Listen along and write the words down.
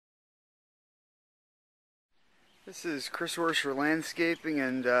This is Orser Landscaping,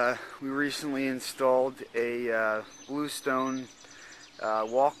 and we recently installed a bluestone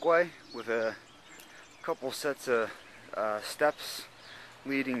walkway with a couple sets of steps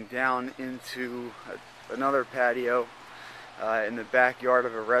leading down into another patio in the backyard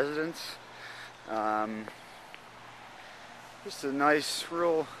of a residence. Just a nice,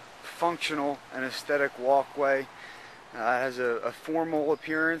 real functional and aesthetic walkway. It has a formal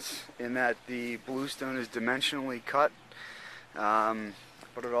appearance in that the bluestone is dimensionally cut,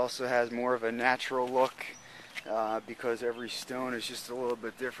 but it also has more of a natural look because every stone is just a little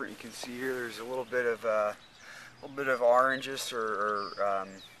bit different. You can see here there's a little bit of oranges or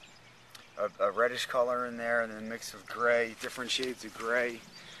a reddish color in there, and then a mix of gray, different shades of gray.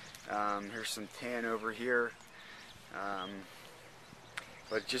 Here's some tan over here,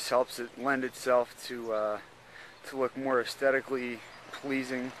 but it just helps it lend itself to look more aesthetically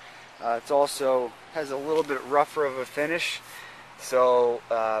pleasing. It also has a little bit rougher of a finish, so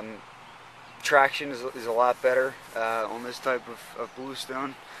traction is a lot better on this type of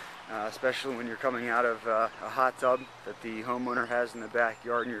bluestone, especially when you're coming out of a hot tub that the homeowner has in the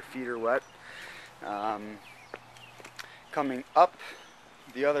backyard and your feet are wet. Coming up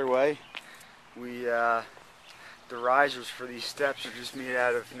the other way, the risers for these steps are just made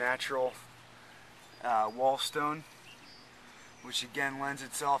out of natural wall stone, which again lends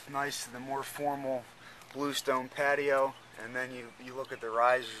itself nice to the more formal bluestone patio. And then you look at the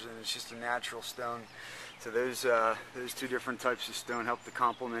risers and it's just a natural stone. So those two different types of stone help to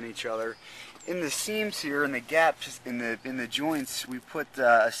complement each other. In the seams here, in the gaps, in the joints, we put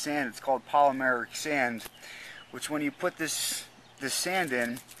a sand. It's called polymeric sand, which when you put this sand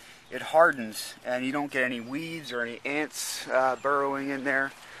in, it hardens and you don't get any weeds or any ants burrowing in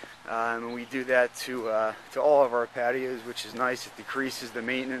there. And we do that to all of our patios, which is nice. It decreases the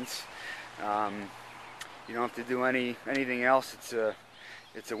maintenance. You don't have to do anything else.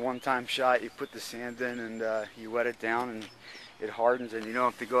 It's a one-time shot. You put the sand in and you wet it down and it hardens, and you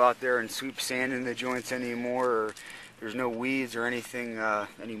don't have to go out there and sweep sand in the joints anymore, or there's no weeds or anything,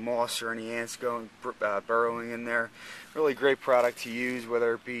 any moss or any ants burrowing in there. Really great product to use,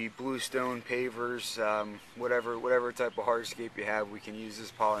 whether it be bluestone, pavers, whatever type of hardscape you have. We can use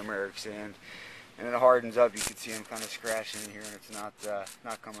this polymeric sand, and it hardens up. You can see them kind of scratching in here, and it's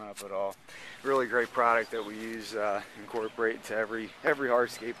not coming up at all. Really great product that we use, incorporate into every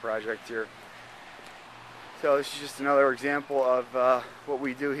hardscape project here. So this is just another example of what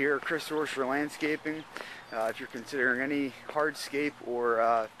we do here at Orser Landscaping. If you're considering any hardscape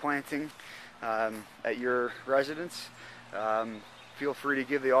or planting at your residence, feel free to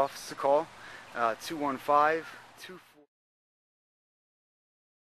give the office a call, 215-2